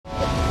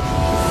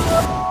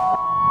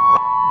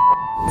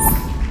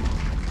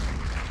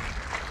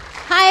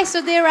Hi,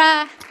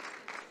 Sudheera.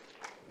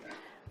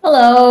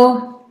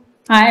 Hello.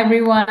 Hi,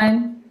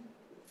 everyone.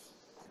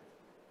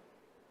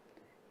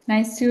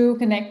 Nice to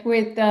connect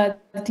with the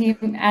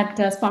team at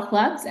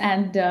SparkLabs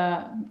and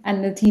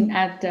the team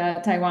at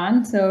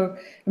Taiwan. So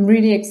I'm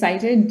really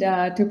excited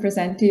to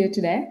present to you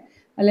today.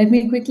 Let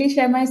me quickly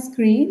share my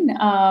screen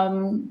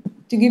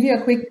to give you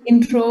a quick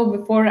intro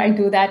before I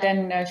do that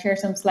and share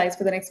some slides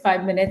for the next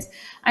 5 minutes.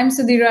 I'm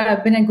Sudheera.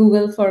 I've been at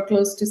Google for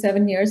close to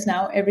 7 years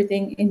now,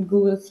 everything in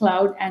Google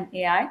Cloud and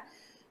AI.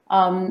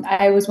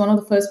 I was one of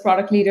the first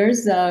product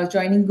leaders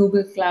joining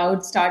Google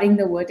Cloud, starting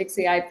the Vertex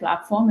AI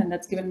platform, and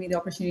that's given me the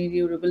opportunity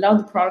to build out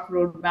the product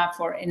roadmap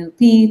for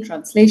NLP,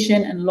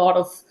 translation, and a lot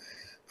of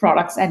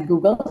products at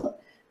Google.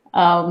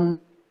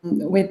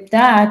 With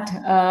that,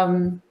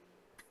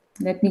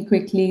 let me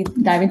quickly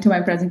dive into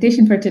my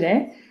presentation for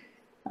today.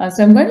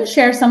 So I'm going to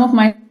share some of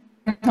my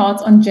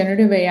thoughts on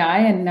generative AI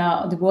and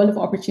the world of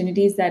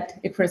opportunities that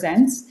it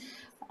presents.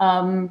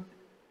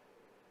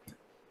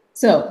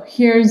 So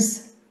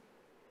here's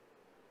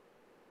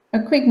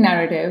a quick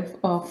narrative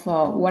of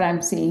what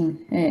I'm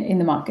seeing in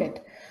the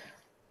market.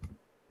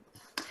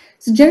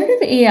 So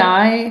generative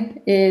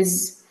AI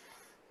is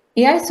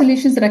AI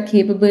solutions that are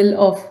capable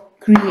of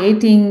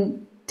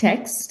creating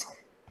text,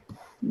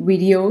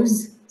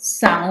 videos,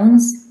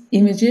 sounds,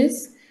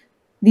 images.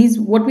 These,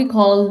 what we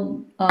call,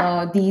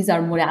 these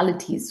are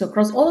modalities. So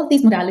across all of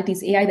these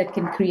modalities, AI that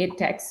can create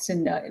text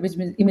and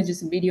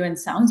images and video and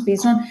sounds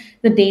based on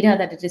the data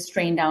that it is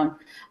trained on.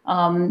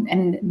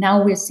 And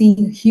now we're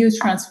seeing a huge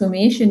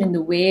transformation in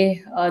the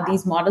way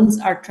these models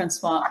are kind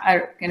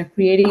of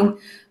creating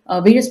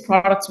various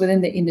products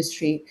within the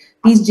industry.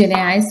 These Gen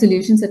AI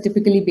solutions are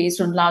typically based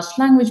on large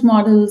language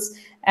models.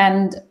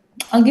 And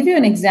I'll give you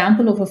an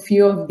example of a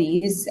few of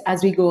these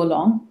as we go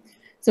along.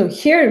 So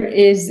here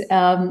is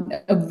a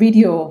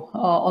video,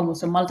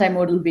 almost a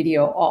multimodal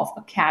video of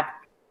a cat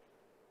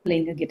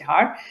playing a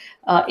guitar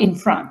in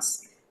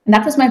France. And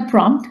that was my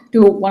prompt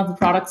to one of the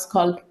products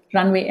called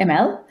Runway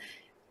ML.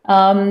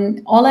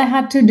 All I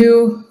had to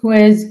do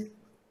was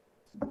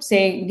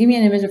say, give me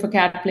an image of a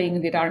cat playing a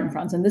guitar in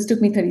France. And this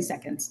took me 30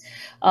 seconds.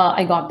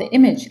 I got the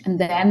image. And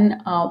then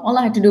all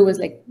I had to do was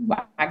like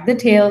wag the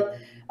tail.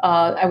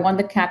 I want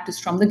the cat to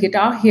strum the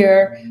guitar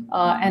here,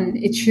 and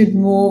it should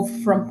move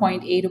from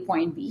point A to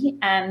point B,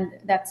 and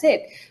that's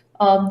it.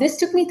 This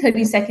took me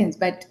 30 seconds,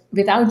 but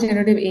without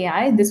generative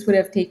AI, this would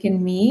have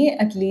taken me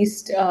at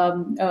least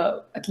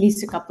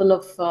a couple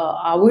of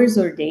hours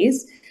or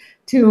days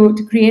to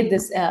create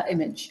this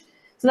image.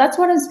 So that's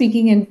what I'm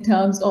speaking in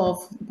terms of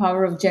the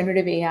power of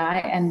generative AI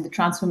and the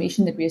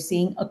transformation that we're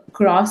seeing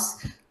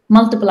across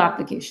multiple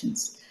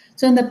applications.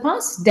 So in the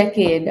past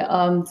decade,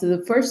 so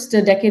the first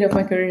decade of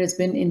my career has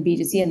been in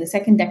B2C, and the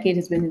second decade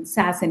has been in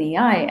SaaS and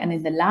AI. And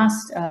in the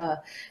last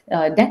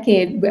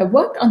decade, I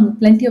worked on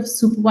plenty of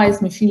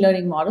supervised machine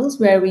learning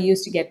models where we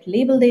used to get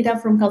label data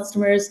from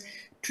customers,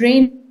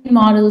 train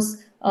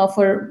models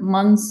for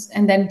months,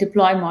 and then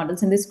deploy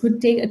models. And this could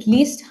take at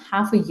least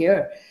half a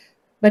year.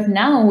 But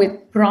now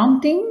with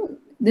prompting,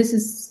 this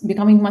is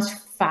becoming much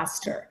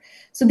faster.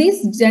 So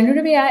these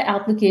generative AI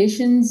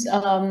applications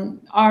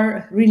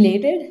are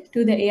related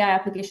to the AI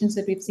applications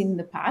that we've seen in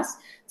the past.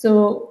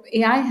 So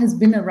AI has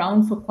been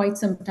around for quite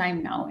some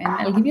time now. And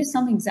I'll give you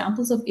some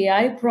examples of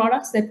AI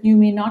products that you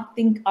may not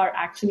think are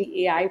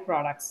actually AI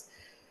products.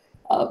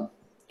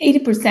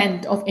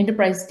 80% of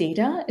enterprise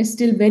data is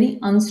still very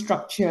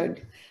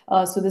unstructured.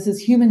 So this is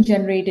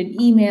human-generated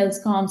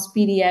emails, comms,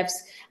 PDFs,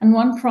 and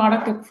one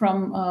product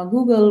from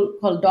Google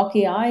called Doc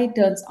AI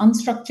turns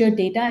unstructured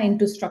data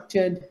into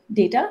structured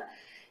data.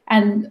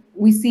 And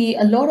we see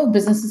a lot of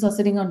businesses are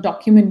sitting on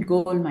document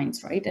gold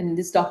mines, right? And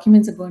these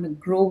documents are going to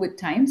grow with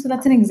time. So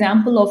that's an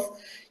example of,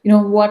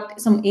 what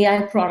some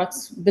AI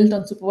products built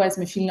on supervised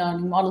machine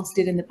learning models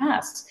did in the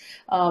past,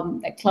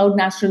 like Cloud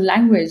Natural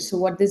Language. So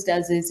what this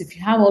does is, if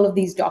you have all of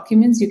these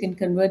documents, you can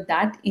convert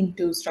that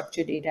into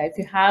structured data.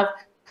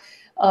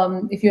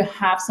 If you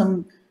have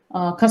some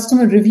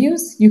customer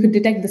reviews, you could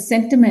detect the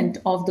sentiment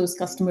of those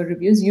customer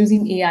reviews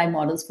using AI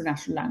models for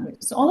natural language.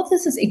 So all of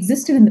this has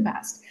existed in the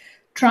past.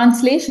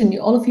 Translation,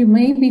 all of you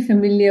may be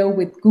familiar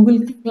with Google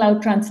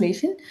Cloud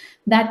Translation.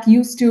 That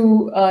used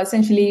to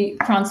essentially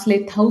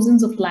translate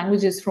thousands of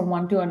languages from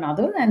one to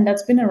another, and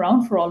that's been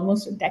around for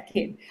almost a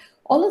decade.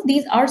 All of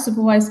these are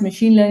supervised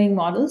machine learning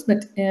models,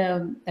 but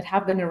that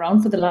have been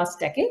around for the last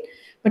decade.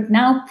 But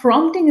now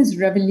prompting is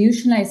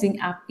revolutionizing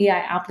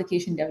AI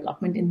application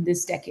development in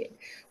this decade.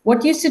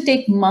 What used to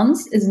take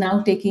months is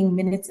now taking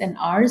minutes and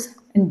hours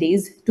and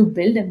days to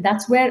build. And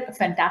that's where a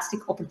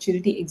fantastic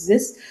opportunity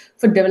exists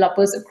for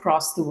developers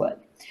across the world.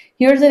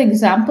 Here's an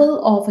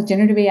example of a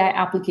generative AI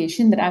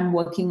application that I'm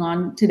working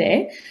on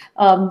today.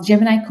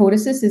 Gemini Code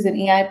Assist is an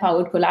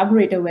AI-powered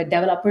collaborator where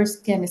developers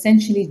can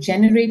essentially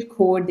generate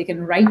code, they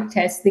can write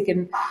tests, they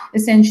can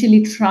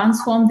essentially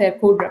transform their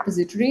code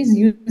repositories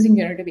using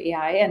generative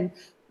AI. And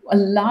a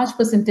large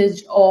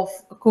percentage of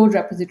code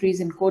repositories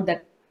and code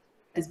that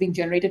is being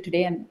generated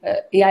today, and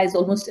AI is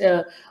almost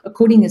a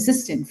coding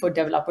assistant for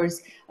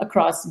developers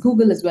across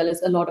Google as well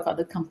as a lot of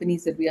other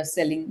companies that we are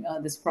selling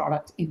this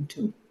product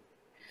into.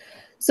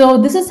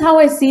 So this is how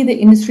I see the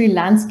industry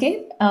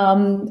landscape.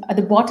 At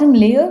the bottom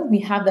layer, we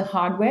have the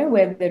hardware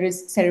where there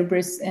is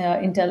Cerebras,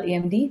 Intel,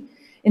 AMD.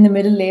 In the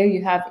middle layer,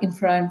 you have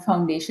infra and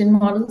foundation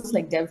models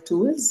like dev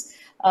tools.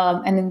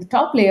 And in the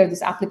top layer,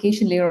 this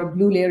application layer or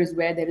blue layer is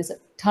where there is a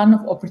ton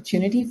of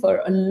opportunity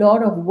for a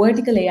lot of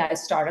vertical AI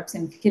startups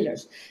and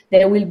killers.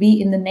 There will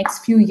be in the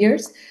next few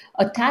years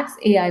a tax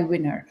AI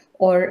winner,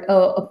 or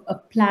a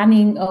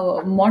planning,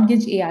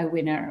 mortgage AI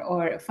winner,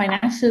 or a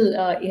financial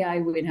AI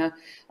winner,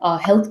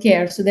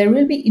 healthcare. So there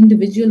will be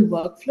individual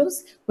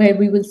workflows where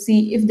we will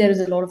see if there is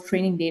a lot of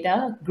training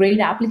data, great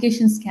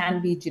applications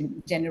can be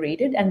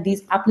generated. And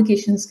these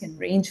applications can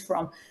range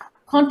from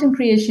content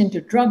creation to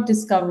drug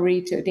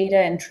discovery to data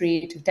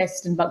entry to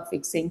test and bug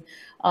fixing.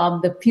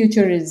 The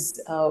future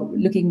is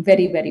looking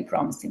very, very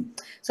promising.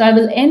 So I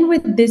will end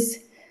with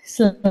this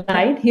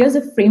slide. Here's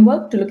a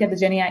framework to look at the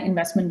Gen AI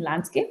investment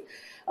landscape.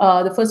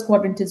 The first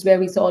quadrant is where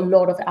we saw a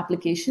lot of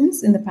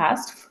applications in the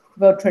past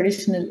for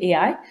traditional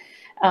AI.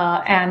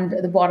 And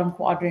the bottom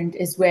quadrant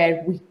is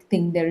where we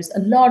think there is a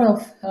lot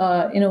of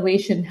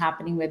innovation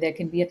happening, where there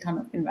can be a ton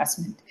of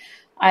investment.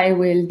 I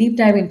will deep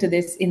dive into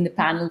this in the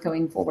panel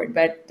going forward,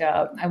 but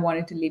I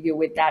wanted to leave you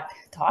with that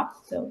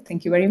thought. So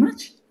thank you very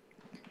much.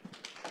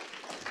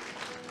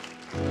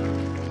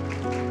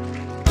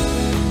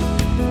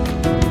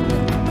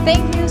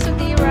 Thank you,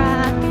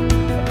 Sudheera.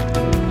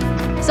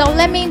 So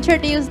let me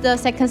introduce the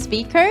second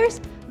speakers,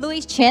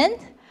 Chen,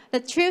 the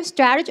Chief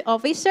Strategy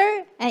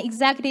Officer and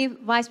Executive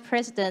Vice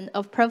President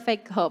of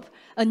Perfect Corp,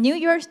 a New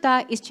York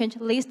Stock Exchange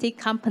listed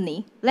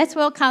company. Let's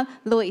welcome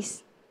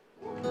Louis.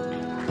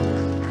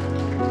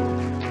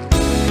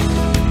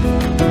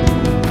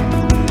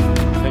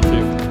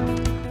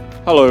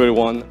 Hello,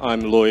 everyone.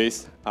 I'm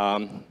Louis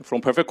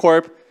from Perfect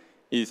Corp.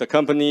 It's a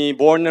company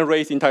born and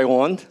raised in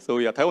Taiwan. So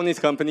we are a Taiwanese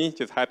company,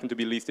 just happen to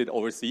be listed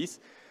overseas.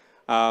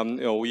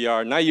 We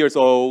are 9 years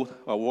old,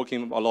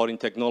 working a lot in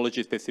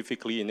technology,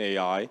 specifically in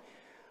AI.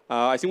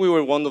 I think we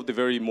were one of the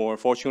very more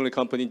fortunate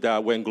companies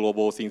that went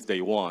global since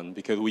day one,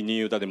 because we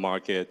knew that the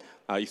market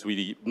is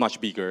really much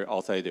bigger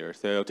outside there.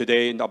 So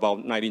today,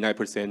 about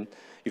 99%,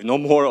 if no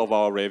more, of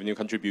our revenue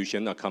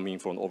contribution are coming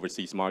from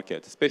overseas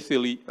markets,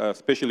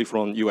 especially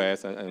from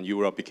US and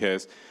Europe,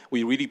 because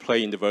we really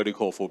play in the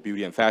vertical for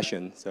beauty and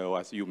fashion. So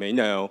as you may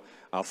know,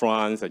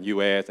 France and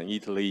US and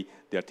Italy,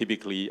 they are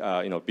typically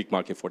big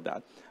market for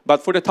that.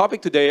 But for the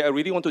topic today, I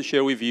really want to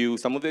share with you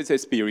some of these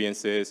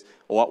experiences,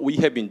 what we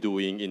have been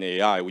doing in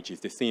AI, which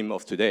is the theme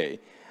of today.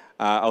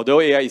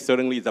 Although AI is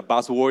certainly the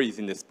buzzword, is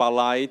in the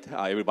spotlight,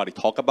 everybody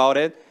talk about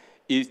it,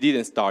 it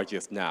didn't start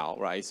just now,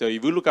 right? So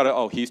if we look at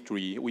our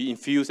history, we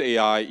infused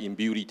AI in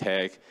beauty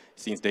tech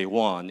since day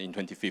one in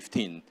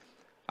 2015.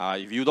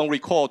 If you don't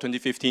recall,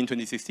 2015,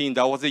 2016,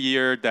 that was the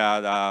year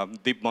that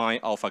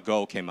DeepMind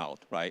AlphaGo came out,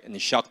 right? And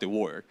it shocked the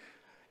world.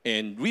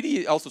 And really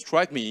it also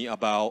struck me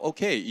about,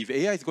 okay, if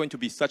AI is going to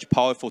be such a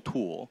powerful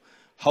tool,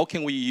 how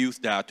can we use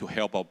that to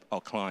help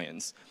our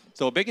clients?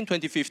 So back in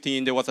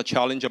 2015, there was a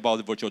challenge about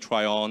the virtual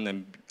try-on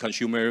and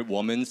consumer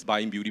women's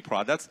buying beauty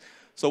products.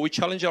 So we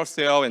challenged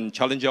ourselves and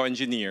challenged our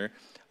engineer,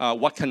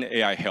 what can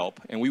AI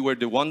help? And we were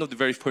one of the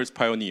very first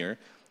pioneer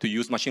to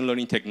use machine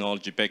learning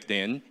technology back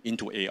then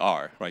into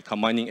AR, right?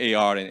 Combining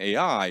AR and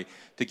AI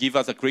to give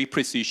us a great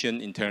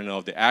precision in terms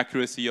of the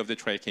accuracy of the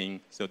tracking,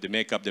 so to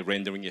make up the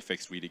rendering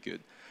effects really good.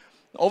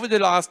 Over the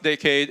last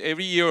decade,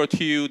 every year or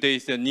two,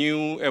 there's a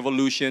new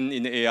evolution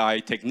in AI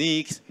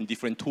techniques, in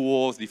different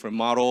tools, different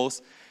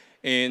models.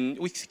 And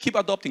we keep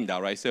adopting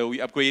that, right? So we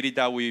upgraded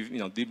that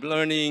with deep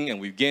learning and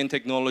with GAN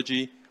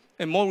technology.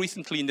 And more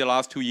recently, in the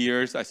last 2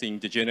 years, I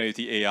think the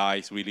generative AI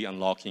is really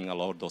unlocking a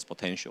lot of those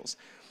potentials.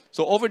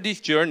 So over this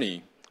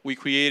journey, we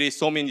created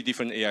so many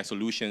different AI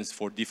solutions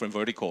for different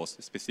verticals,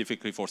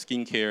 specifically for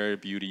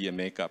skincare, beauty, and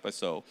makeup.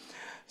 So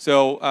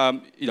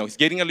it's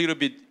getting a little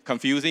bit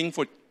confusing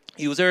for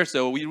users.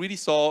 So we really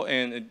saw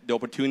the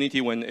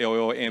opportunity when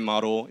LLM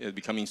model is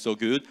becoming so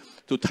good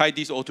to tie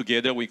this all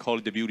together. We call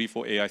it the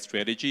beautiful AI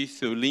strategy.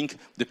 So link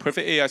the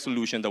perfect AI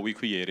solution that we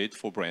created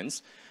for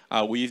brands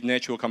with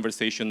natural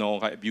conversational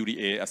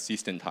beauty AI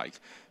assistant type.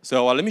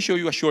 So let me show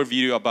you a short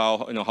video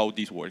about how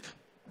this works.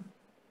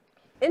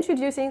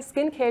 Introducing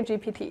Skincare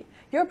GPT,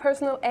 your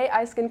personal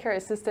AI skincare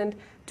assistant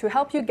to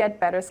help you get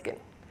better skin.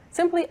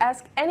 Simply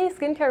ask any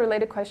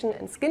skincare-related question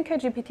and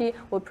Skincare GPT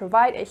will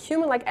provide a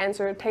human-like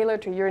answer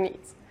tailored to your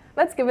needs.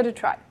 Let's give it a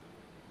try.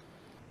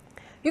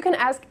 You can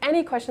ask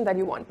any question that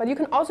you want, but you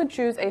can also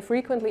choose a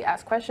frequently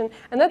asked question,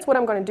 and that's what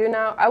I'm going to do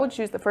now. I will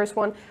choose the first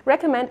one,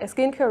 recommend a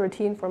skincare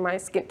routine for my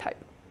skin type.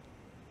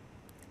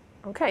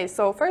 Okay,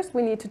 so first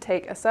we need to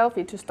take a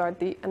selfie to start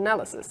the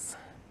analysis.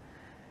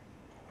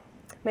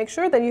 Make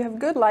sure that you have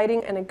good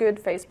lighting and a good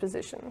face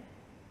position.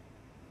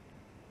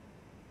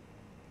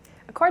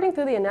 According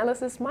to the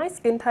analysis, my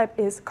skin type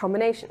is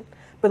combination.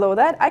 Below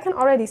that, I can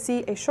already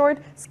see a short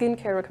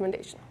skincare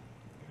recommendation.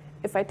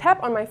 If I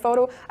tap on my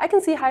photo, I can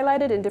see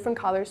highlighted in different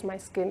colors my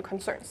skin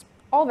concerns.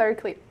 all very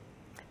clear.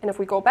 And if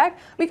we go back,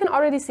 we can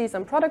already see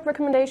some product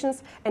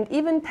recommendations and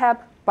even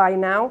tap Buy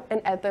Now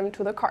and add them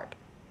to the cart.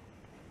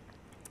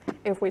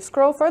 If we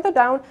scroll further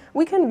down,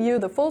 we can view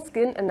the full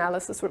skin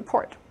analysis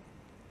report.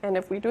 And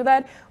if we do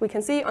that, we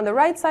can see on the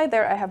right side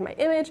there I have my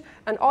image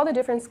and all the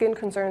different skin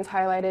concerns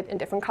highlighted in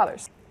different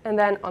colors. And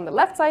then on the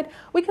left side,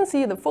 we can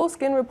see the full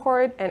skin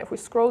report, and if we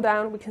scroll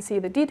down, we can see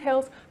the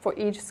details for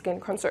each skin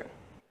concern.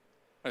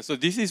 So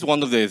this is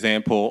one of the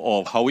examples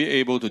of how we're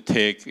able to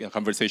take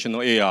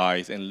conversational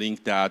AIs and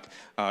link that,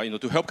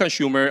 to help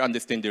consumer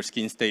understand their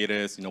skin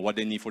status, what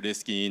they need for their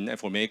skin and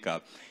for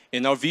makeup.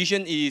 And our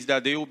vision is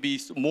that there will be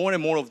more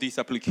and more of these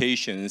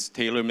applications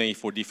tailor-made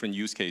for different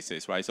use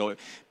cases, right? So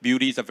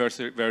beauty is a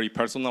very, very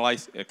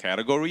personalized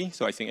category.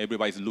 So I think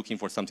everybody's looking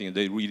for something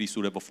that's really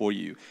suitable for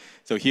you.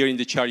 So here in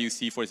the chart, you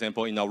see, for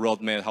example, in our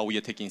roadmap, how we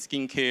are taking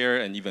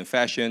skincare and even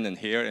fashion and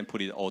hair and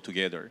put it all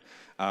together.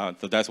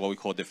 So that's what we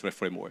call the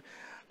framework.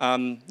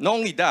 Not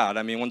only that,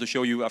 I want to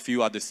show you a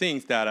few other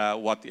things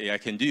that what AI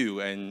can do.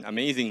 And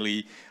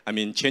amazingly,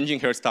 changing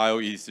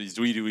hairstyle is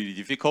really, really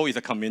difficult. It's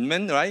a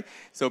commitment, right?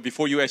 So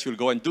before you actually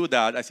go and do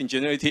that, I think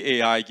generative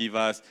AI give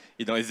us,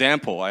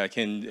 example. I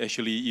can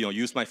actually,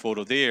 use my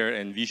photo there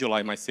and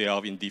visualize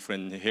myself in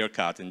different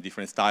haircuts and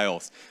different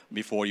styles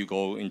before you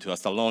go into a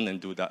salon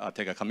and do that,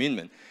 take a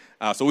commitment.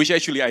 So which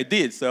actually I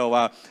did. So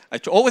I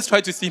always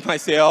try to see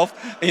myself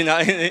in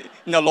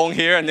a long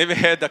hair. I never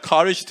had the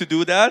courage to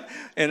do that.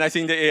 And I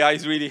think the AI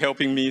is really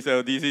helping me.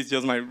 So this is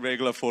just my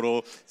regular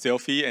photo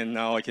selfie. And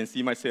now I can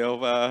see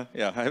myself. I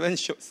haven't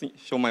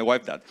shown my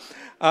wife that.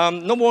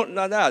 No more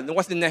than that.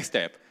 What's the next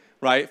step?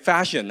 Right,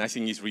 fashion I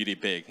think is really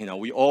big.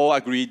 We all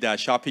agree that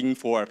shopping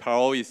for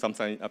apparel is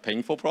sometimes a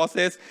painful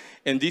process,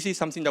 and this is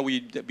something that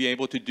we be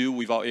able to do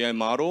with our AI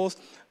models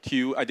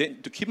to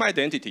keep my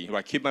identity,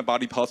 right? Keep my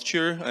body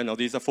posture. I know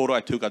this is a photo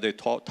I took at the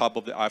top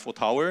of the Eiffel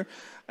Tower,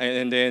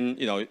 and then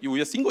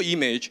with a single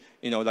image,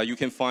 that you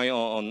can find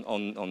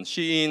on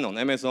Shein, on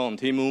Amazon, on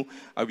Temu,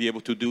 I'll be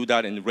able to do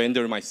that and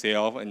render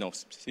myself. And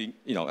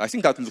I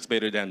think that looks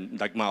better than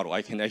like model.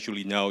 I can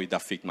actually know if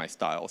that fit my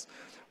styles.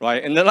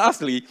 Right, and then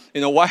lastly,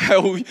 why I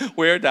will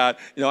wear that,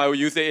 I will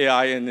use the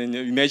AI and then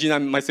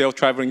imagine myself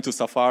traveling to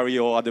Safari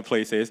or other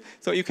places.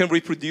 So you can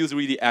reproduce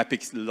really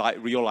epic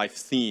real life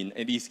scene,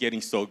 and it's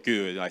getting so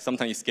good. Like,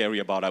 sometimes it's scary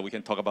about that. We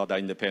can talk about that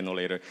in the panel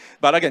later.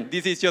 But again,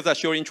 this is just a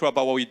short intro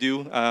about what we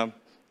do.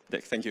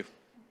 Thank you.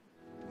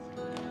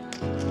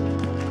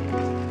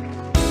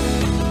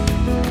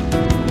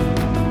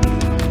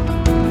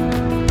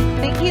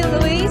 Thank you,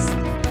 Luis.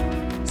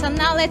 So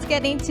now let's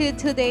get into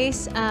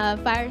today's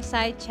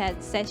fireside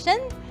chat session.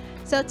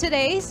 So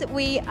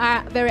we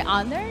are very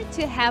honored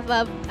to have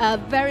a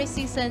very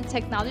seasoned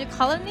technology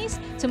columnist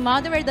to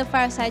moderate the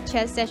fireside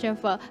chat session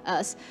for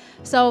us.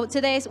 So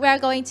today we are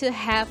going to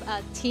have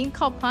Tim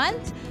Culpan,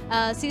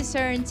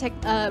 seasoned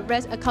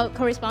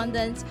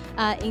correspondent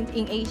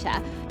in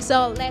Asia.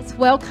 So let's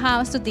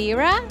welcome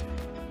Sudheera,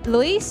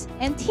 Luis,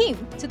 and Tim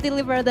to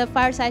deliver the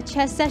fireside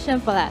chat session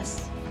for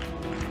us.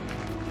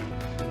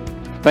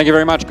 Thank you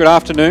very much. Good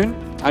afternoon.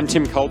 I'm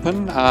Tim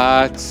Culpan.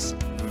 It's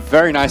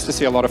very nice to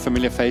see a lot of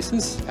familiar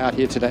faces out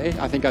here today.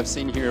 I think I've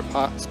seen here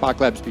at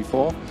SparkLabs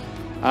before.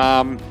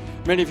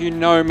 Many of you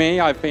know me.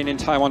 I've been in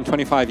Taiwan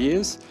 25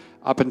 years.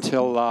 Up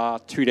until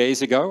 2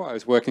 days ago, I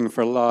was working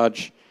for a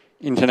large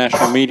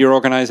international media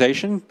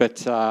organization,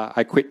 but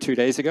I quit 2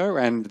 days ago,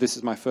 and this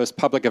is my first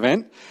public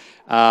event.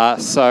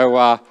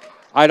 I'd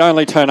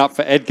only turn up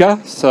for Edgar,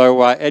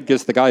 so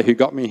Edgar's the guy who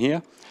got me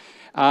here.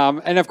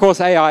 And of course,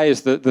 AI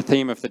is the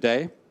theme of the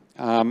day.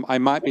 I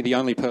might be the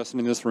only person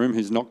in this room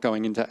who's not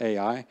going into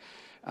AI,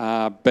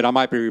 but I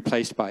might be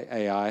replaced by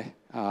AI,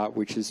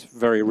 which is a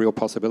very real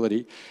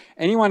possibility.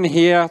 Anyone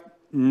here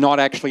not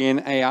actually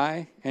in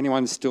AI?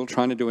 Anyone still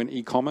trying to do an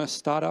e-commerce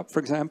startup, for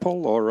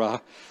example, or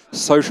a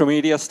social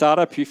media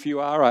startup? If you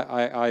are,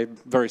 I'm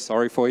very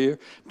sorry for you.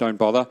 Don't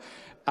bother.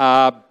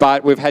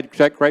 But we've had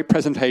great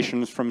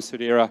presentations from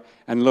Sudheera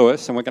and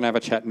Luis, and we're going to have a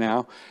chat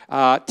now.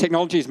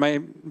 Technology's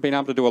been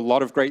able to do a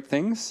lot of great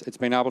things. It's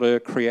been able to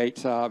create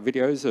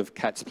videos of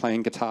cats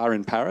playing guitar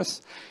in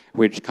Paris,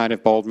 which kind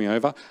of bowled me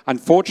over.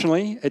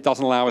 Unfortunately, it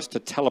doesn't allow us to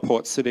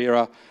teleport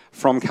Sudheera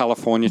from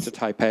California to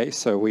Taipei,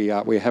 so we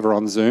have her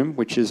on Zoom,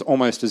 which is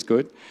almost as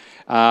good.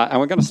 And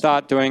we're going to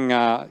start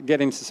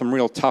get into some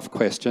real tough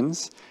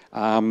questions.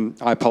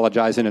 I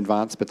apologize in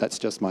advance, but that's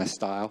just my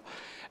style.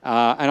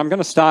 And I'm going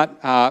to start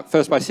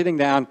first by sitting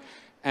down,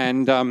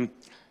 and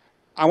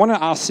I want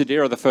to ask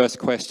Sudheera the first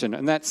question,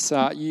 and that's,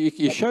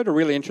 you showed a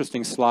really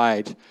interesting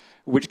slide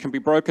which can be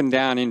broken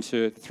down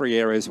into 3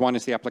 areas. One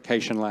is the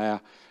application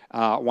layer,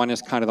 one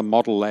is kind of the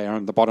model layer,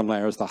 and the bottom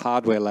layer is the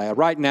hardware layer.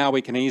 Right now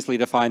we can easily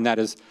define that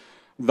as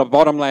the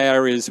bottom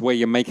layer is where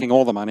you're making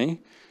all the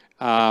money.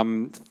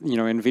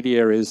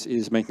 NVIDIA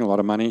is making a lot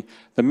of money.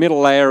 The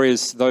middle layer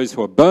is those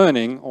who are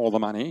burning all the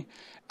money.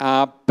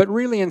 But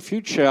really in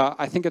future,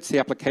 I think it's the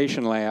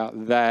application layer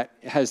that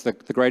has the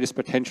greatest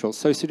potential.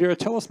 So Sudheera,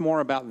 tell us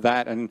more about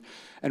that and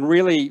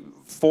really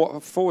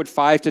forward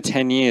 5 to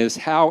 10 years,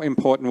 how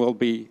important will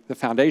be the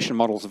foundation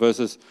models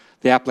versus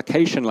the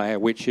application layer,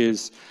 which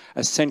is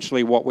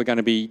essentially what we're going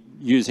to be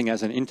using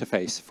as an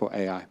interface for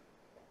AI.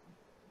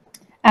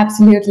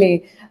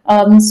 Absolutely.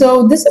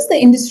 So this is the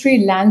industry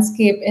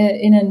landscape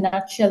in a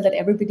nutshell that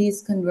everybody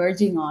is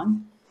converging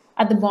on.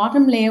 At the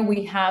bottom layer,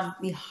 we have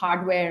the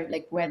hardware,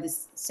 like where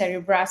this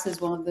Cerebras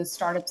is one of the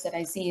startups that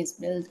I see is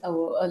built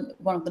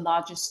one of the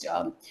largest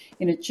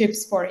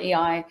chips for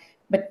AI.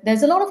 But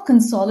there's a lot of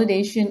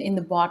consolidation in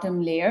the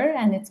bottom layer,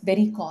 and it's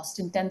very cost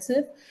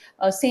intensive.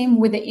 Same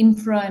with the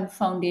infra and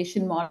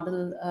foundation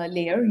model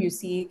layer. You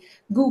see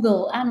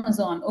Google,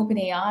 Amazon,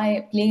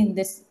 OpenAI play in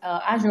this,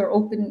 Azure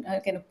Open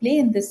kind of play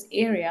in this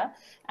area.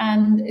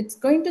 And it's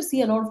going to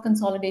see a lot of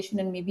consolidation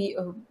and maybe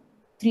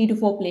 3 to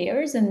 4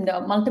 players, and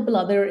multiple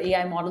other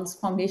AI models,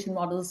 foundation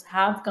models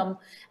have come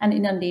and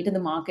inundated the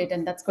market,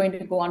 and that's going to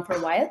go on for a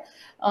while.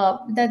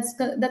 That's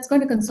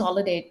going to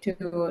consolidate to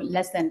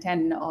less than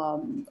 10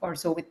 or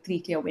so with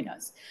 3 clear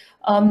winners.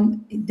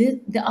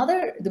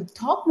 The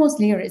topmost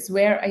layer is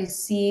where I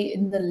see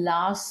in the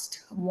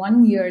last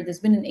 1 year, there's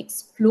been an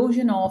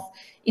explosion of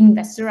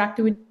investor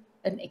activity,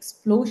 an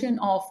explosion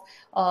of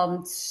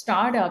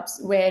startups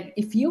where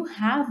if you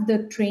have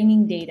the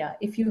training data,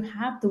 if you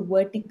have the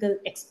vertical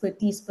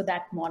expertise for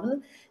that model,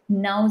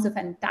 now is a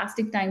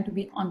fantastic time to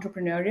be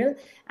entrepreneurial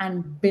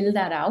and build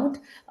that out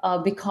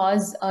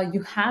because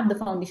you have the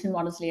foundation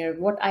models layer.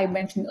 What I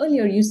mentioned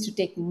earlier used to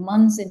take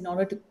months in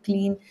order to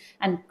clean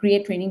and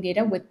create training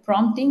data with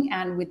prompting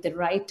and with the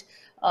right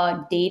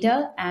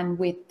data and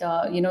with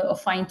a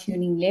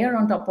fine-tuning layer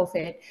on top of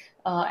it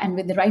and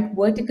with the right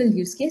vertical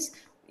use case.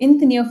 In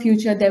the near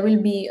future, there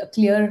will be a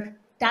clear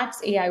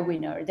tax AI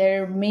winner.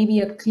 There may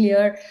be a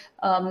clear,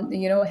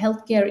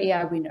 healthcare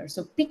AI winner.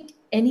 So pick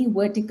any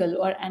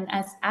vertical, and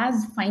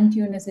as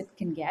fine-tuned as it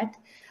can get,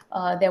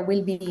 there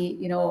will be,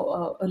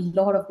 a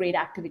lot of great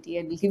activity.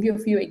 And we'll give you a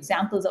few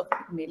examples of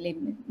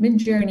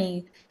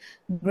Midjourney,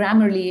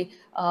 Grammarly,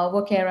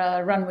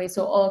 Workera, Runway.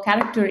 So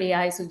character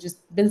AI, so just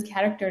build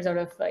characters out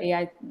of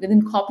AI.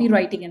 Within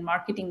copywriting and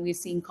marketing, we're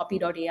seeing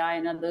copy.ai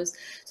and others.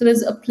 So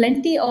there's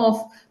plenty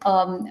of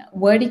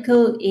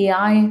vertical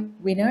AI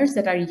winners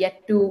that are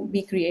yet to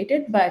be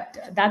created,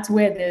 but that's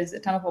where there's a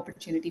ton of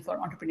opportunity for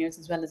entrepreneurs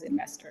as well as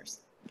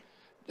investors.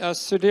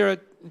 Sudheera,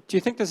 do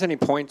you think there's any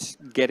point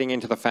getting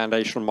into the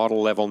foundational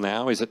model level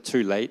now? Is it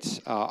too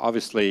late?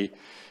 Obviously,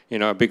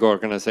 a big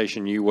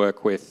organization you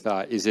work with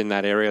is in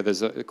that area.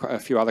 There's a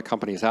few other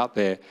companies out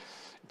there.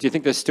 Do you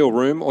think there's still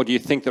room, or do you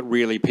think that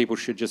really people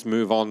should just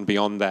move on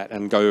beyond that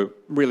and go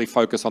really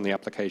focus on the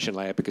application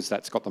layer because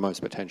that's got the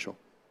most potential?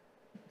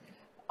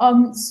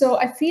 So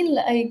I feel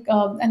like,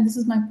 and this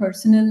is my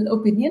personal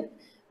opinion,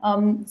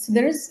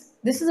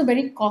 this is a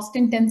very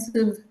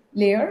cost-intensive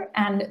layer,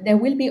 and there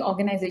will be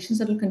organizations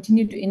that will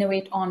continue to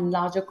innovate on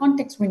larger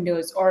context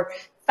windows or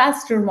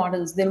faster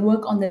models. They'll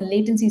work on the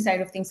latency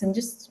side of things, and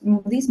just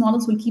these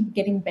models will keep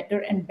getting better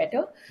and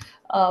better.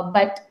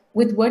 But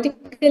with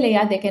vertical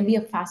AI, there can be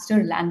a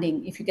faster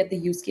landing if you get the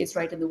use case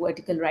right and the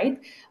vertical right,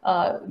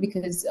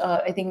 because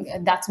I think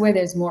that's where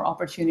there's more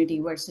opportunity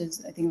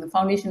versus I think the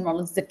foundation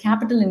models, the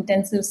capital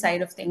intensive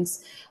side of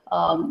things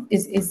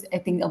is I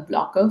think a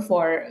blocker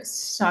for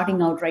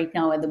starting out right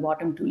now at the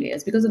bottom 2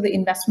 layers because of the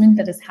investment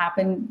that has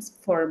happened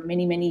for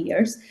many, many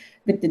years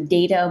with the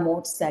data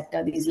moats that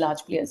these large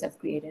players have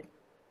created.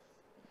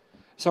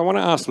 So I want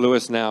to ask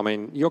Lewis now, I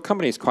mean, your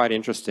company is quite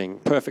interesting.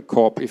 Perfect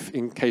Corp,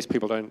 in case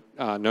people don't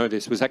know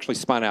this, was actually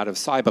spun out of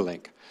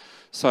Cyberlink.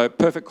 So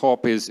Perfect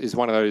Corp is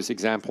one of those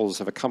examples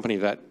of a company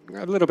that,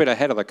 a little bit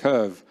ahead of the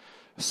curve,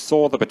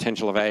 saw the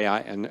potential of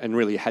AI and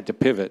really had to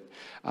pivot.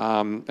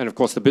 And of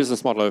course, the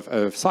business model of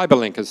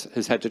Cyberlink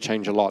has had to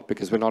change a lot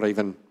because we're not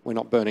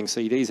burning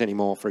CDs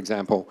anymore, for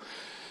example.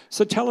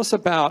 So tell us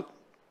about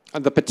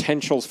the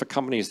potentials for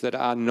companies that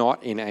are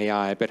not in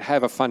AI but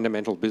have a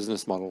fundamental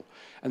business model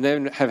and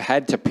then have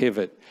had to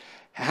pivot.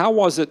 How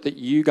was it that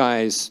you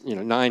guys,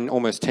 9,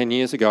 almost 10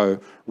 years ago,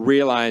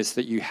 realized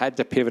that you had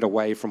to pivot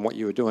away from what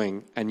you were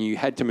doing and you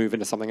had to move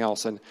into something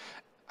else? And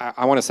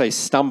I want to say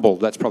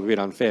stumbled, that's probably a bit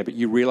unfair, but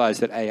you realized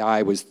that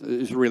AI was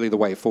really the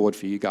way forward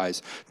for you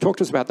guys. Talk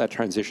to us about that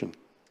transition.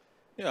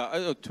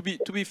 Yeah,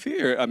 to be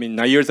fair, I mean,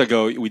 9 years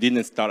ago, we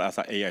didn't start as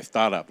an AI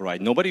startup,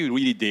 right? Nobody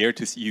really dared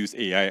to use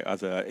AI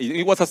as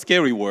it was a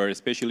scary word,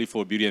 especially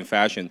for beauty and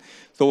fashion.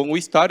 So when we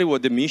started,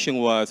 what the mission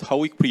was how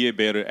we create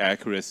better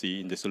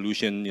accuracy in the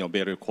solution,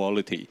 better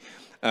quality.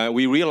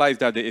 We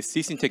realized that the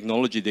existing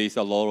technology, there's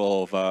a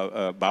lot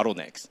of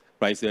bottlenecks.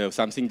 Right, so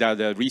something that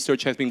the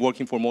research has been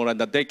working for more than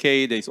a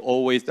decade. There's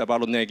always the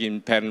bottleneck in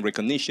pattern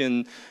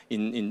recognition,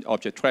 in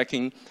object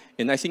tracking.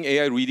 And I think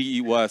AI really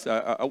was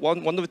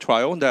one of the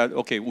trials that,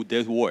 okay, would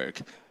this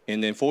work?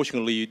 And then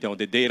fortunately,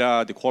 the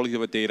data, the quality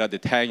of the data, the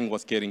tagging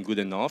was getting good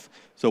enough.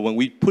 So when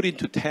we put it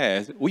to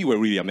test, we were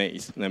really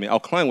amazed. I mean, our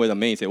client was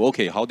amazed. Said,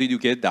 okay, how did you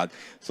get that?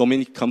 So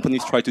many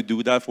companies try to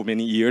do that for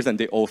many years and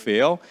they all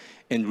fail.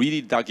 And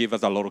really that gave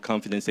us a lot of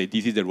confidence, say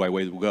this is the right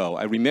way to go.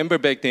 I remember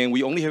back then,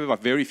 we only have a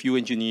very few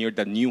engineers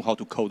that knew how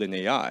to code an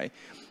AI.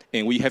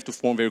 And we have to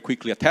form very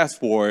quickly a task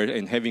force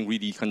and having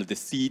really kind of the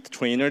seed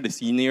trainer, the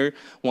senior,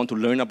 want to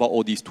learn about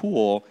all these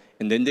tools.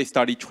 And then they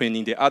started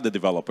training the other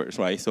developers,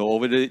 right? So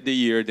over the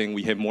year, then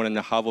we have more than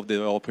half of the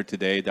developers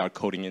today that are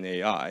coding in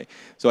AI.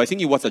 So I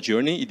think it was a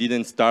journey. It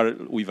didn't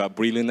start with a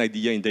brilliant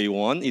idea in day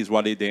one. It's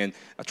rather than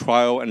a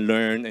trial and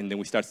learn, and then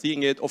we start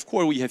seeing it. Of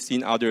course, we have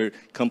seen other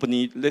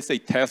companies, let's say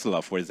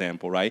Tesla, for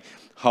example, right?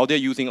 How they're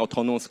using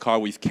autonomous car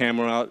with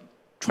camera,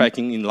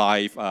 tracking in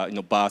live,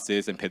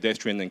 buses and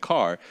pedestrian and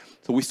car.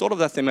 So we sort of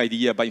that same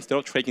idea, but instead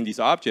of tracking this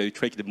object, you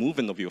track the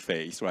movement of your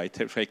face, right?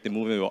 Track the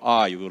movement of your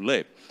eye, your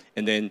lip.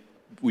 And then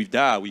with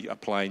that, we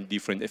applying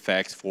different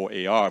effects for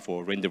AR,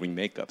 for rendering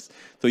makeups.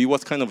 So it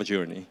was kind of a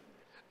journey.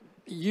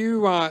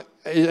 You,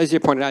 as you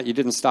pointed out, you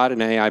didn't start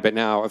in AI, but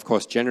now, of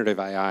course, generative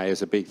AI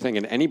is a big thing,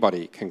 and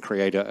anybody can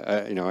create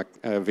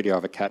a video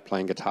of a cat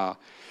playing guitar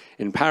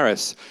in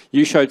Paris.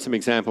 You showed some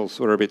examples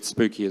sort of a bit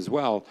spooky as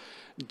well.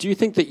 Do you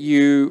think that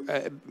you,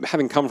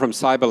 having come from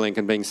Cyberlink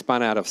and being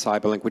spun out of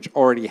Cyberlink, which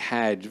already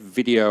had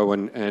video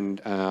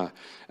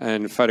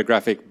and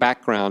photographic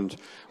background,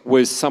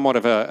 was somewhat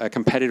of a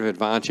competitive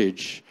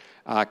advantage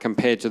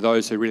compared to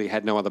those who really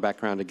had no other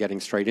background and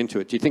getting straight into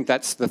it? Do you think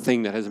that's the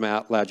thing that has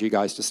allowed you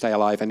guys to stay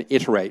alive and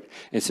iterate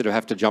instead of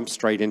have to jump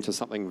straight into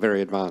something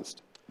very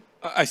advanced?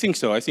 I think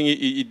so. I think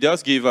it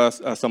does give us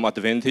some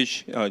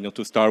advantage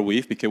to start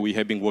with, because we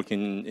have been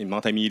working in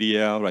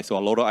multimedia, right? So a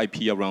lot of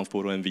IP around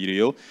photo and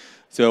video.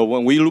 So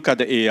when we look at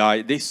the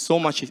AI, there's so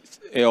much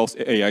else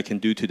AI can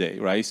do today,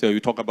 right? So you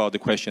talk about the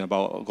question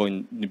about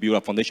going to build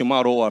a foundation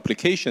model or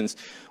applications.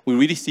 We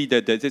really see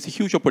that there's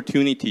huge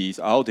opportunities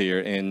out there,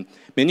 and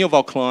many of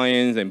our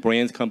clients and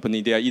brands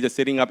companies, they are either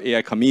setting up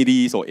AI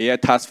committees or AI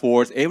task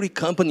force. Every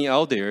company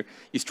out there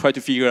is trying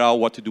to figure out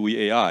what to do with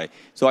AI.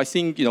 So I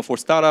think, for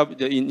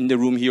startup in the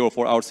room here or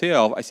for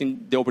ourselves, I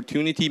think the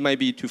opportunity might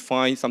be to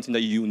find something that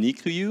is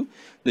unique to you,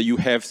 that you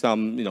have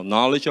some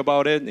knowledge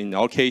about it. In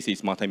our case,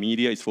 it's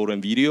multimedia, it's photo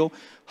and video.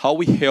 How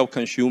we help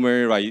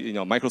consumer, right?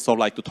 Microsoft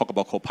like to talk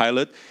about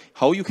Copilot.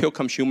 How you help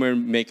consumer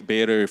make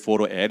better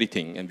photo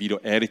editing and video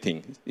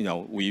editing,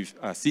 with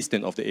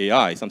assistance of the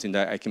AI, something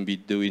that I can be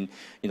doing,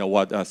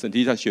 what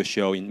Sudheera should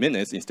show in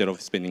minutes instead of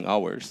spending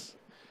hours.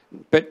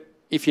 But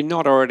if you're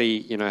not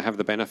already, have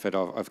the benefit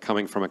of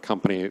coming from a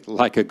company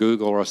like a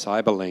Google or a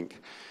Cyberlink,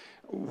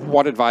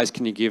 what advice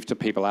can you give to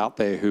people out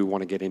there who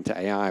want to get into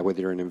AI,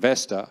 whether you're an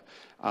investor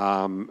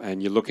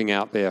and you're looking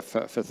out there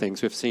for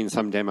things? We've seen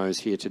some demos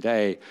here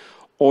today,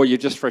 or you're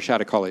just fresh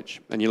out of college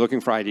and you're looking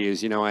for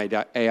ideas,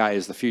 AI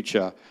is the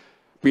future,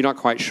 but you're not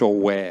quite sure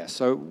where.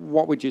 So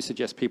what would you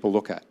suggest people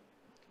look at?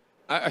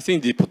 I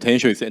think the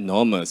potential is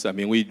enormous. I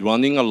mean, we're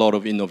running a lot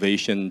of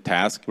innovation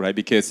tasks, right?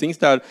 Because things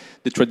that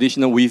the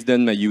traditional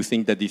wisdom that you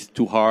think that is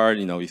too hard,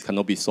 it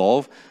cannot be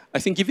solved, I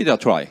think give it a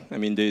try. I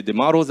mean, the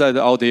models that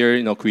are out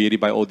there, created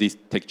by all these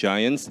tech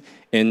giants,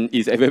 and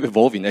is ever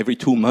evolving. Every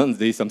 2 months,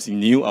 there's something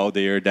new out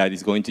there that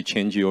is going to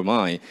change your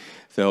mind.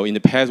 So in the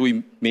past,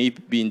 we may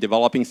have been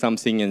developing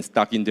something and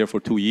stuck in there for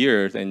 2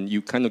 years, and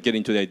you kind of get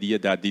into the idea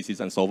that this is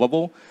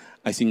unsolvable.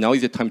 I think now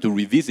is the time to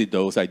revisit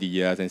those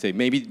ideas and say,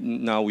 maybe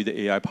now with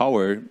the AI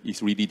power,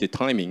 it's really the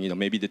timing.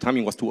 Maybe the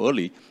timing was too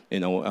early,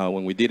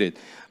 when we did it.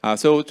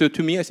 So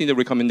to me, I think the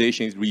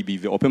recommendation is really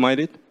be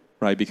open-minded,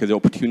 right? Because the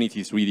opportunity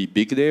is really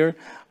big there.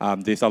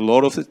 There's a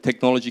lot of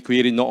technology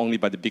created not only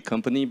by the big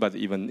company, but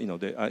even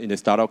in the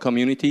startup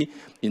community.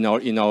 In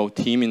our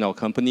team, in our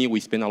company, we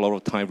spend a lot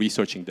of time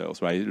researching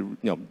those, right?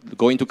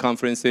 Going to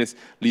conferences,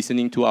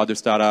 listening to other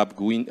startups,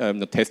 going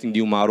testing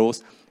new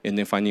models, and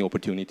then finding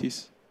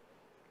opportunities.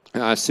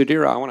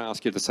 Sudheera, I want to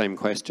ask you the same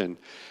question.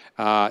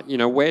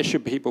 Where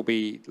should people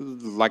be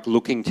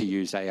looking to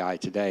use AI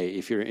today?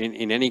 If you're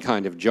in any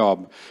kind of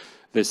job,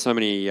 there's so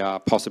many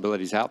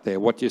possibilities out there.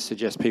 What do you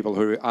suggest people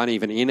who aren't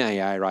even in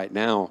AI right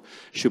now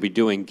should be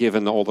doing,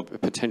 given all the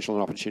potential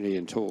and opportunity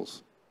and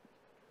tools?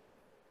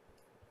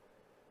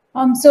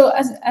 So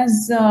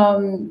as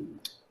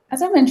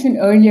I mentioned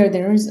earlier,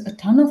 there is a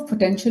ton of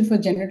potential for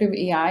generative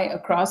AI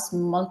across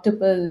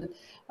multiple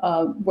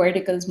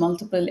verticals,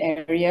 multiple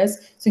areas.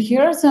 So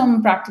here are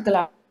some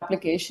practical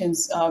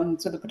applications.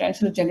 So the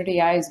potential of generative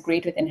AI is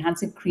great with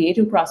enhancing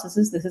creative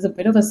processes. This is a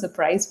bit of a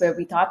surprise, where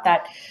we thought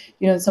that,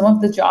 some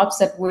of the jobs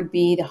that would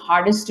be the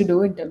hardest to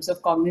do in terms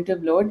of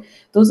cognitive load,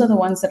 those are the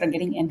ones that are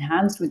getting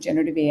enhanced with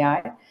generative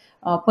AI.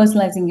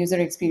 Personalizing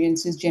user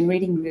experiences,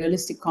 generating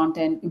realistic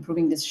content,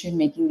 improving decision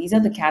making. These are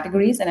the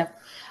categories. And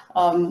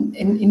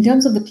in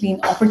terms of the clean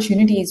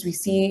opportunities, we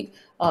see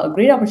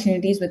great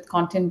opportunities with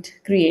content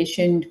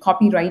creation,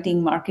 copywriting,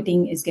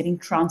 marketing is getting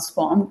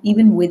transformed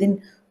even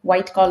within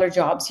white collar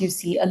jobs. You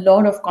see a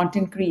lot of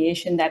content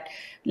creation that,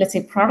 let's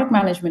say, product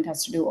management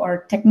has to do,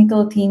 or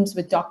technical teams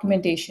with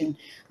documentation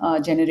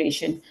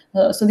generation.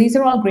 So these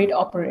are all great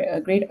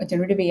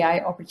generative AI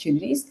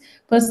opportunities.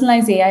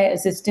 Personalized AI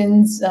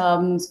assistants.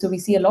 So we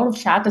see a lot of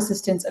chat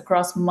assistants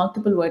across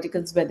multiple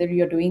verticals, whether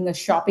you're doing a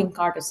shopping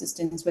cart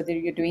assistance, whether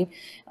you're doing,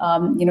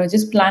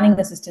 just planning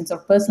assistance or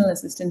personal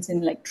assistance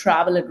in like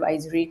travel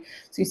advisory.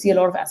 So you see a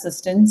lot of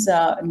assistants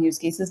and use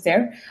cases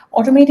there.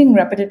 Automating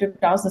repetitive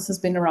tasks. This has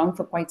been around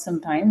for quite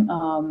some time.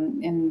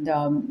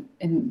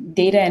 In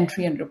data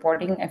entry and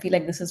reporting, I feel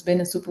like this has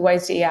been a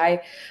supervised AI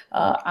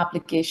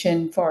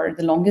application for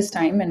the longest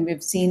time. And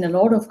we've seen a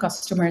lot of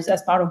customers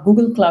as part of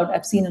Google Cloud.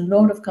 I've seen a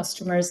lot of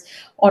customers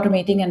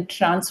automating and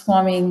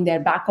transforming their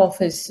back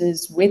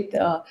offices with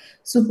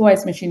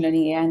supervised machine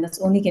learning AI. And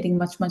that's only getting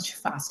much, much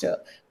faster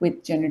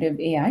with generative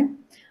AI.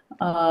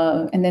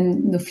 And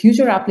then the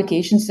future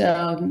applications,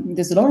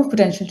 there's a lot of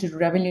potential to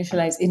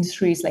revolutionize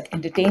industries like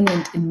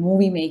entertainment and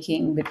movie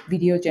making with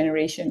video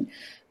generation,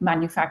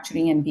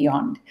 manufacturing, and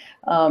beyond.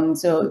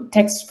 So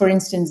text, for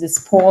instance, this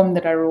poem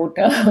that I wrote,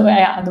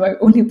 my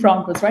only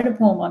prompt was write a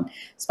poem on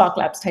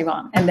SparkLabs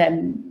Taiwan, and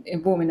then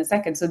boom, in a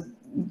second. So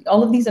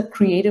all of these are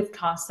creative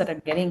tasks that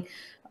are getting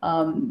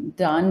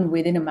done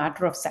within a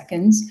matter of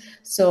seconds.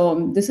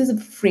 So this is a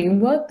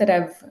framework that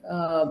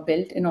I've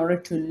built in order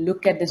to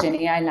look at the Gen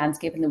AI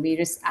landscape and the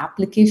various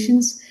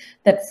applications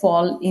that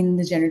fall in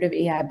the generative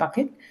AI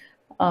bucket.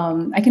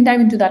 I can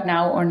dive into that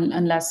now, or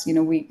unless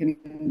we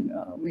can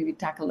maybe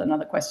tackle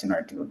another question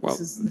or two. Well,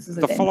 this is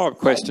the follow-up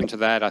question to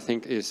that, I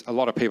think, is a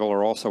lot of people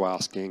are also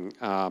asking,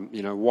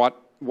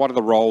 what are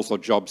the roles or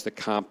jobs that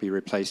can't be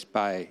replaced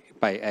by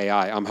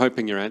AI? I'm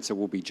hoping your answer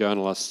will be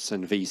journalists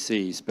and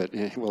VCs, but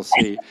we'll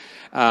see.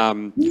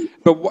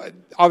 But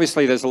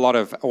obviously, there's a lot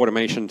of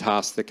automation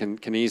tasks that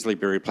can easily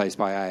be replaced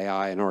by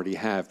AI and already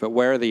have. But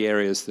where are the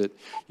areas that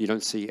you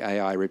don't see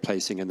AI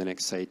replacing in the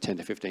next, say, 10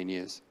 to 15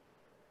 years?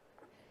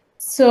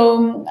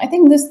 So I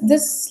think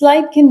this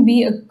slide can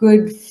be a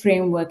good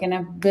framework, and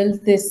I've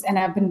built this and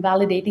I've been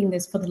validating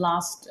this for the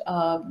last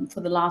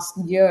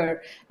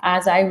year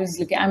as I was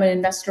looking. I'm an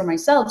investor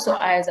myself, so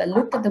as I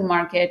looked at the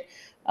market,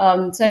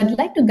 so I'd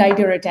like to guide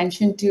your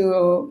attention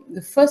to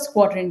the first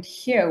quadrant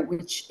here,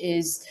 which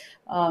is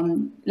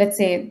let's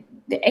say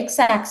the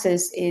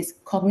x-axis is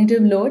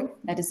cognitive load,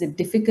 that is the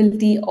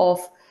difficulty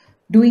of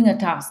doing a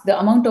task, the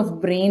amount of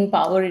brain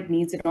power it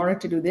needs in order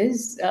to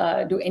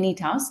do any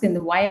task, and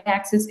the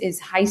y-axis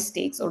is high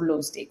stakes or low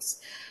stakes.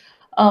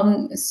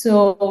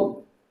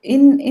 So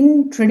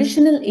in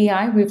traditional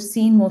AI, we've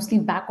seen mostly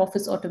back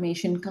office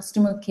automation,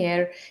 customer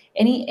care.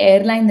 Any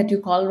airline that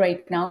you call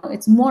right now,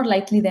 it's more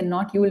likely than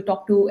not you will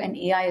talk to an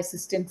AI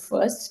assistant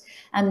first,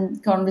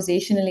 and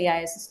conversational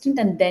AI assistant,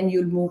 and then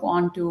you'll move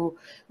on to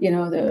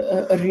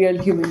a real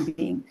human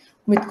being.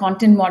 With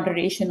content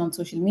moderation on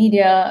social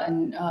media,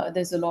 and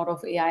there's a lot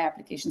of AI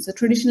applications. So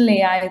traditional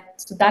AI,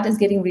 so that is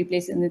getting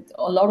replaced, and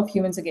a lot of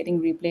humans are getting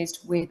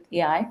replaced with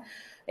AI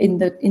in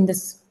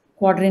this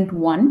quadrant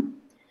 1.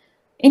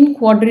 In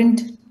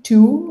quadrant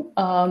 2,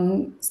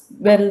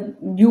 well,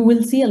 you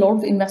will see a lot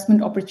of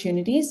investment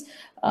opportunities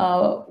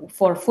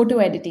for photo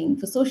editing,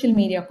 for social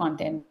media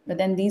content, but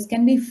then these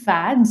can be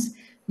fads.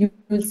 You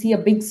will see a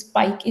big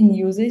spike in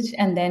usage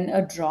and then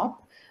a drop.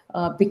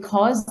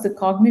 Because the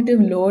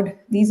cognitive load,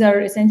 these are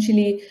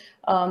essentially,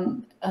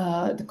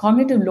 the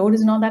cognitive load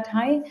is not that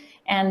high,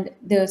 and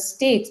the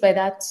stakes, by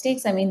that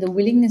stakes, I mean the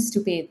willingness to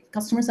pay.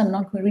 Customers are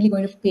not really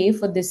going to pay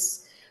for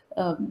this,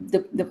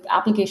 the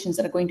applications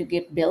that are going to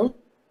get built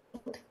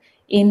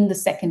in the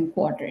second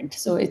quadrant.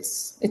 So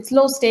it's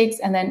low stakes,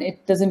 and then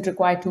it doesn't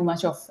require too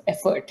much of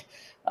effort.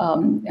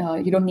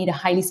 You don't need a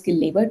highly skilled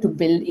labor to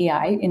build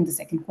AI in the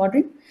second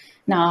quadrant.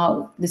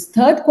 Now, this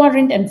third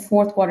quadrant and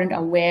fourth quadrant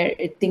are where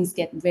things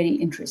get very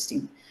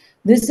interesting.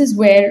 This is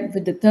where,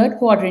 with the third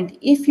quadrant,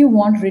 if you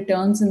want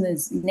returns in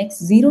the next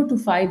 0 to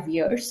 5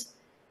 years,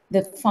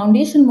 the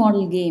foundation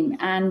model game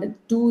and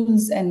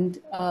tools and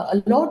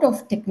a lot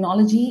of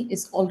technology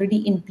is already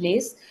in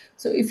place.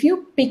 So if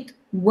you pick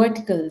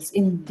verticals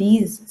in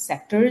these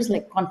sectors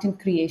like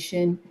content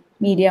creation,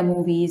 media,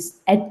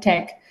 movies, ed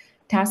tech,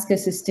 task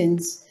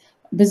assistance,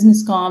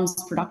 business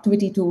comms,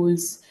 productivity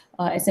tools,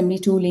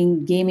 SMB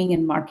tooling, gaming,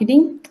 and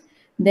marketing,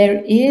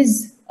 there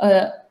is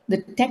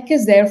the tech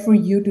is there for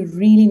you to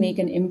really make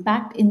an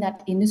impact in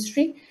that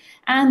industry,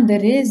 and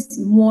there is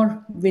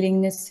more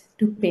willingness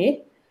to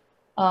pay,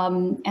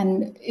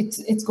 and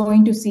it's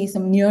going to see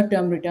some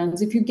near-term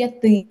returns if you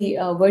get the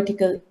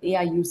vertical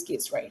AI use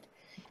case right.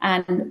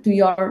 And to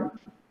your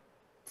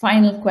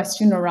final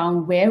question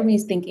around where we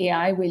think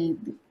AI will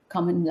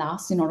come in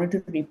last in order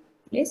to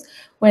replace,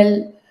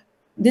 well,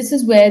 this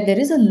is where there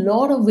is a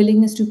lot of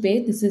willingness to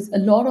pay. This is a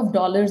lot of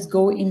dollars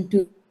go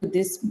into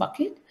this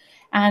bucket,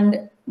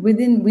 and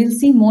we'll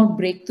see more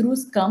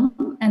breakthroughs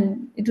come,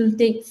 and it will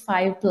take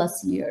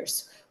 5+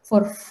 years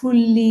for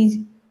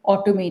fully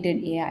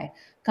automated AI.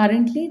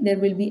 Currently, there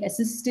will be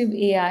assistive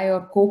AI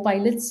or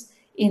co-pilots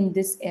in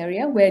this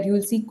area where you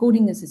will see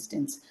coding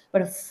assistants,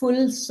 but a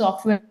full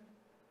software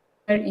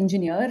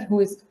engineer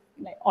who is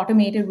like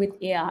automated with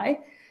AI,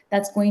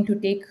 that's going to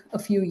take a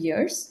few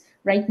years.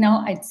 Right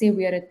now, I'd say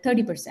we are at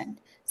 30%.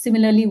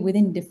 Similarly,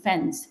 within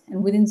defense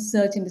and within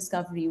search and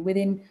discovery,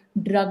 within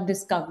drug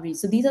discovery.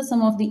 So these are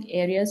some of the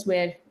areas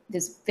where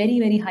there's very,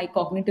 very high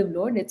cognitive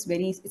load. It's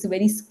a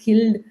very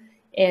skilled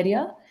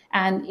area.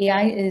 And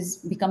AI is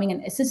becoming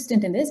an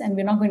assistant in this. And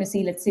we're not going to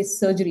see, let's say,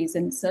 surgeries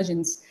and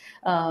surgeons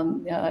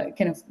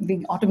kind of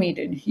being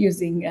automated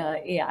using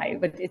AI.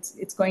 But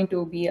it's going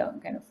to be a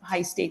kind of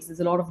high stakes.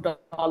 There's a lot of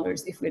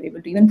dollars if we're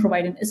able to even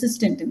provide an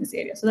assistant in this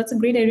area. So that's a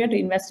great area to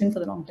invest in for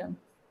the long term.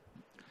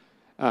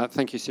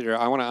 Thank you, Sudheera.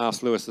 I want to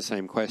ask Lewis the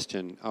same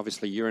question.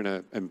 Obviously, you're in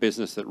a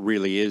business that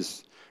really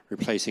is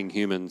replacing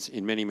humans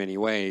in many, many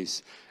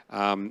ways.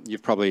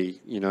 You've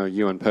probably,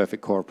 you and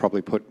Perfect Corp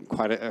probably put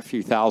quite a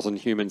few thousand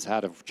humans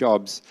out of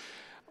jobs.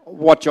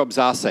 What jobs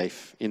are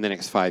safe in the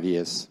next 5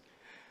 years?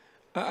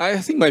 I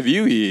think my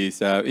view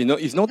is,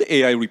 it's not the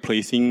AI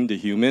replacing the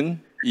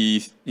human.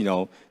 It's,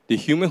 the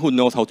human who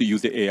knows how to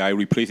use the AI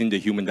replacing the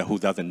human who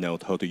doesn't know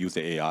how to use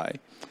the AI.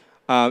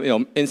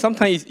 And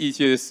sometimes it's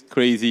just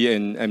crazy,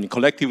 and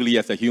collectively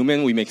as a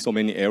human, we make so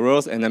many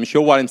errors, and I'm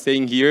sure what I'm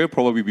saying here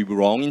probably will be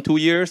wrong in 2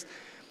 years.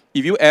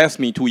 If you asked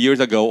me 2 years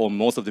ago, or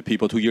most of the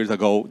people 2 years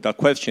ago, that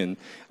question,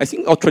 I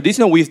think our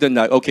traditional wisdom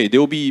that, okay, they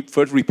will be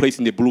first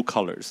replacing the blue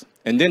collars,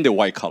 and then the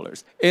white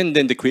collars, and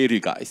then the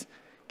creative guys.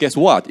 Guess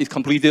what? It's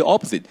completely the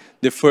opposite.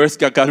 The first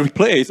got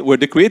replaced were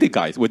the creative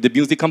guys, with the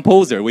music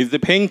composer, with the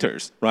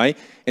painters, right?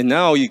 And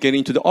now you get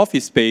into the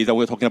office space, and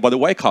we're talking about the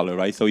white collar,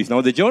 right? So it's now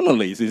the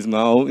journalists, it's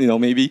now,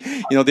 maybe,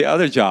 the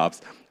other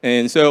jobs.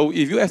 And so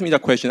if you ask me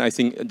that question, I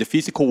think the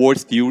physical world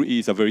still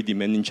is a very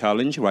demanding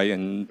challenge, right?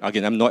 And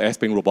again, I'm not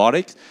expert in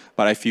robotics,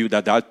 but I feel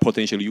that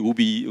potentially will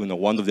be,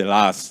 one of the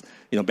last,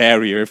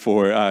 barrier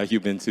for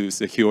humans to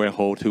secure and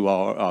hold to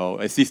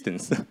our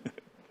assistance.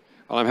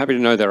 Well, I'm happy to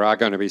know there are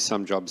going to be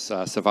some jobs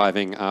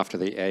surviving after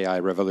the AI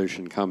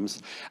revolution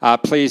comes.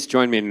 Please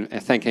join me in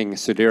thanking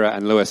Sudheera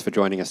and Lewis for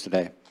joining us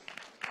today.